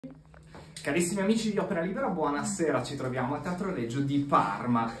Carissimi amici di Opera Libera, buonasera, ci troviamo al Teatro Regio di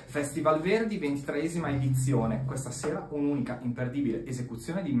Parma, Festival Verdi, 23esima edizione. Questa sera un'unica imperdibile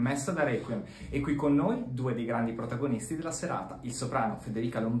esecuzione di Messa da Requiem e qui con noi due dei grandi protagonisti della serata, il soprano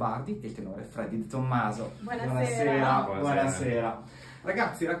Federica Lombardi e il tenore Freddie De Tommaso. Buonasera. Buonasera.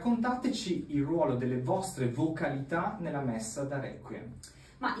 Ragazzi, raccontateci il ruolo delle vostre vocalità nella Messa da Requiem.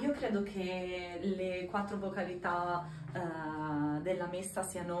 Ma io credo che le quattro vocalità della messa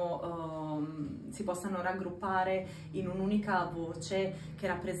si possano raggruppare in un'unica voce che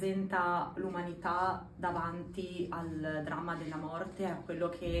rappresenta l'umanità davanti al dramma della morte, a quello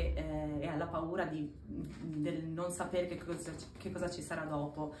che è alla paura del non sapere che cosa ci sarà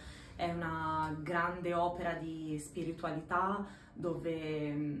dopo. È una grande opera di spiritualità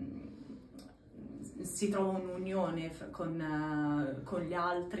dove si trova un'unione con gli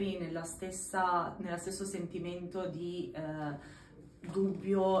altri nello stesso sentimento di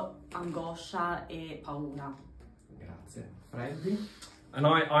dubbio, angoscia e paura. Grazie. Freddie? And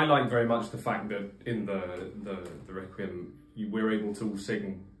I like very much the fact that in the Requiem we're able to all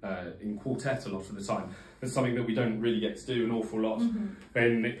sing in quartet a lot of the time. It's something that we don't really get to do an awful lot.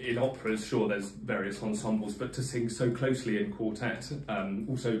 In operas, sure, there's various ensembles, but to sing so closely in quartet,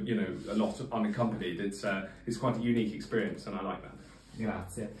 also, you know, a lot unaccompanied, it's quite a unique experience, and I like that.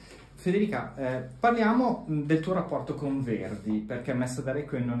 Grazie. Federica, parliamo del tuo rapporto con Verdi, perché Messa da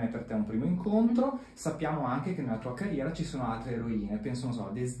Requiem non è per te un primo incontro, sappiamo anche che nella tua carriera ci sono altre eroine, penso, non so,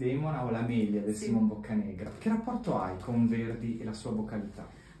 a Desdemona o l'Amelia del Simon Boccanegra. Che rapporto hai con Verdi e la sua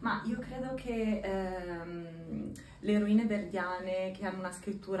vocalità? Ma io credo che le eroine verdiane che hanno una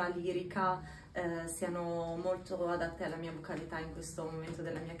scrittura lirica siano molto adatte alla mia vocalità in questo momento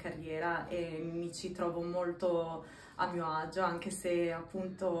della mia carriera e mi ci trovo molto a mio agio, anche se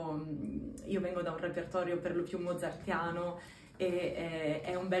appunto io vengo da un repertorio per lo più mozartiano e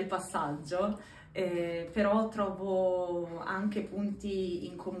è un bel passaggio, però trovo anche punti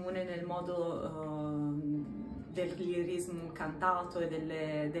in comune nel modo del lirismo cantato e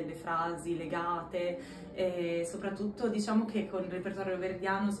delle frasi legate, e soprattutto diciamo che con il repertorio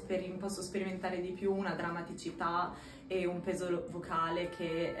verdiano posso sperimentare di più una drammaticità e un peso vocale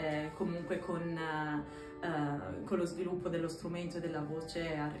che comunque con lo sviluppo dello strumento e della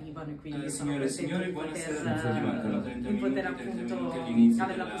voce arrivano, e quindi sono contenta di poter appunto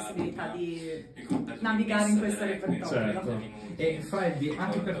avere la possibilità di navigare in questo repertorio. Certo. E Freddie,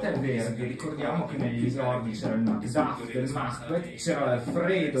 anche per te Verdi, ricordiamo che negli esordi c'era il Macduff del Macbeth, c'era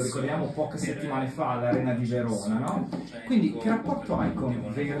l'Alfredo, ricordiamo poche settimane fa all'Arena di Verona, no? Quindi che rapporto hai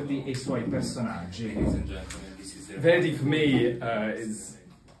con Verdi e i suoi personaggi? Verdi for me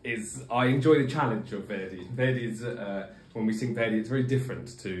is I enjoy the challenge of Verdi. Verdi's when we sing Verdi, it's very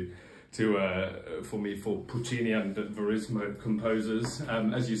different to for me, for Puccini and Verismo composers.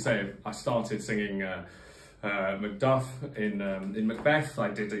 As you say, I started singing Macduff in Macbeth.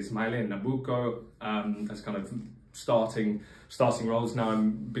 I did Ismail in Nabucco as kind of starting roles. Now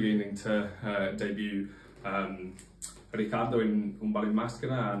I'm beginning to debut Riccardo in Un ballo in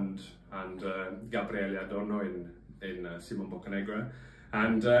maschera and Gabriele Adorno in Simon Boccanegra.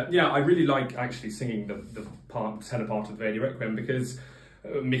 And yeah, I really like actually singing the tenor part of the Verdi Requiem because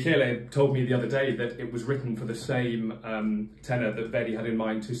Michele told me the other day that it was written for the same tenor that Verdi had in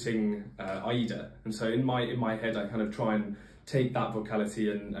mind to sing Aida. And so in my head, I kind of try and take that vocality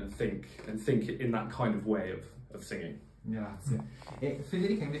and think in that kind of way of singing. Grazie. E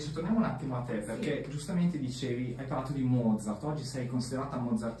Federica, invece torniamo un attimo a te, perché giustamente dicevi, hai parlato di Mozart, oggi sei considerata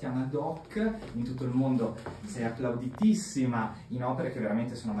mozartiana doc, in tutto il mondo sei applauditissima in opere che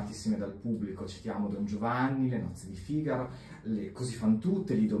veramente sono amatissime dal pubblico, citiamo Don Giovanni, Le nozze di Figaro, Così fan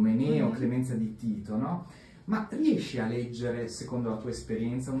tutte, l'Idomeneo, Clemenza di Tito, no? Ma riesci a leggere, secondo la tua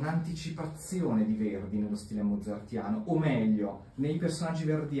esperienza, un'anticipazione di Verdi nello stile mozartiano? O meglio, nei personaggi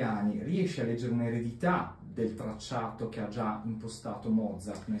verdiani, riesci a leggere un'eredità del tracciato che ha già impostato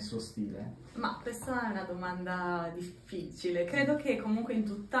Mozart nel suo stile? Ma questa è una domanda difficile. Credo che comunque in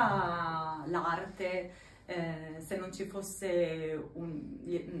tutta l'arte, se non ci fossero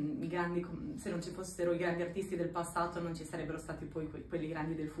i grandi artisti del passato, non ci sarebbero stati poi quelli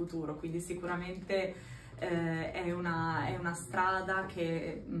grandi del futuro, quindi sicuramente è una strada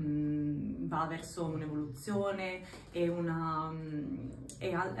che va verso un'evoluzione e a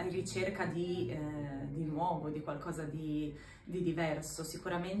ricerca di nuovo, di qualcosa di diverso.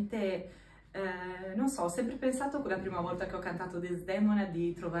 Sicuramente, non so, ho sempre pensato la prima volta che ho cantato Desdemona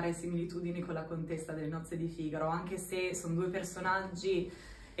di trovare similitudini con la contessa delle nozze di Figaro, anche se sono due personaggi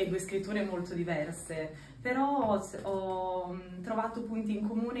e due scritture molto diverse, però ho trovato punti in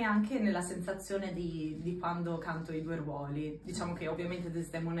comune anche nella sensazione di quando canto i due ruoli. Diciamo che ovviamente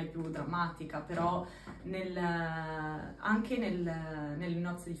Desdemona è più drammatica, però anche nelle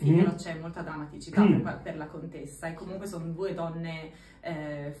nozze di Figaro c'è molta drammaticità per la contessa, e comunque sono due donne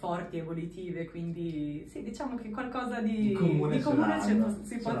forti e volitive, quindi sì, diciamo che qualcosa di comune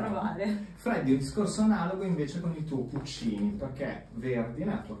si può trovare. Freddy, un discorso analogo invece con il tuo Puccini, perché Verdi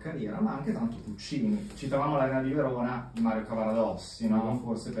nella tua carriera, ma anche tanto Puccini. Citavamo l'Arena di Verona di Mario Cavaradossi, no?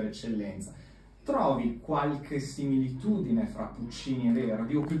 Forse per eccellenza. Trovi qualche similitudine fra Puccini e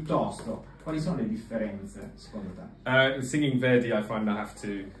Verdi, o piuttosto quali sono le differenze secondo te? Singing Verdi, I find I have to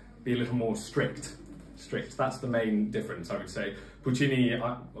be a little more strict. That's the main difference, I would say. Puccini,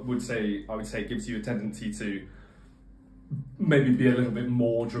 I would say, gives you a tendency to maybe be a little bit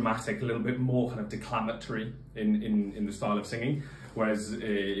more dramatic, a little bit more kind of declamatory in the style of singing, whereas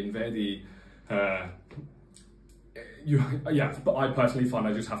in Verdi, but I personally find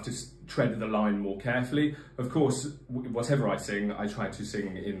I just have to tread the line more carefully. Of course, whatever I sing, I try to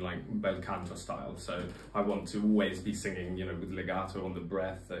sing in like bel canto style, so I want to always be singing, you know, with legato on the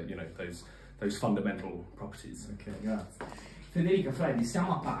breath, you know, those fundamental properties. Ok, grazie. Federica, Freddy,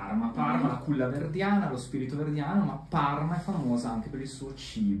 siamo a Parma, la culla verdiana, lo spirito verdiano, ma Parma è famosa anche per il suo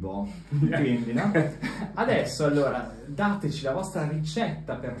cibo, quindi, no? Adesso, allora, dateci la vostra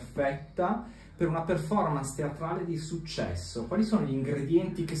ricetta perfetta per una performance teatrale di successo. Quali sono gli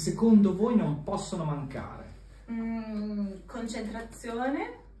ingredienti che secondo voi non possono mancare?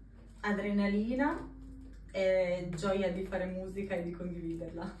 Concentrazione, adrenalina e gioia di fare musica e di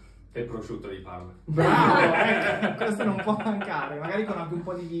condividerla. E prosciutto di Parma. Bravo, questo non può mancare, magari con anche un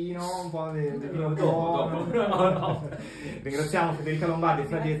po' di vino, un po' di vino dopo. No. Ringraziamo Federica Lombardi e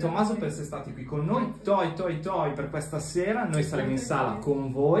Freddie De Tommaso per essere stati qui con noi. Toi per questa sera, noi saremo in sala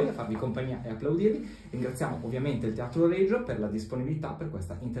con voi a farvi compagnia e applaudirvi. Ringraziamo ovviamente il Teatro Regio per la disponibilità per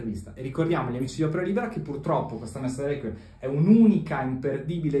questa intervista. E ricordiamo agli amici di Opera Libera che purtroppo questa Messa Requiem è un'unica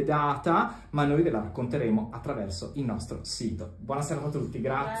imperdibile data, ma noi ve la racconteremo attraverso il nostro sito. Buonasera a tutti,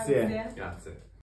 grazie. Grazie.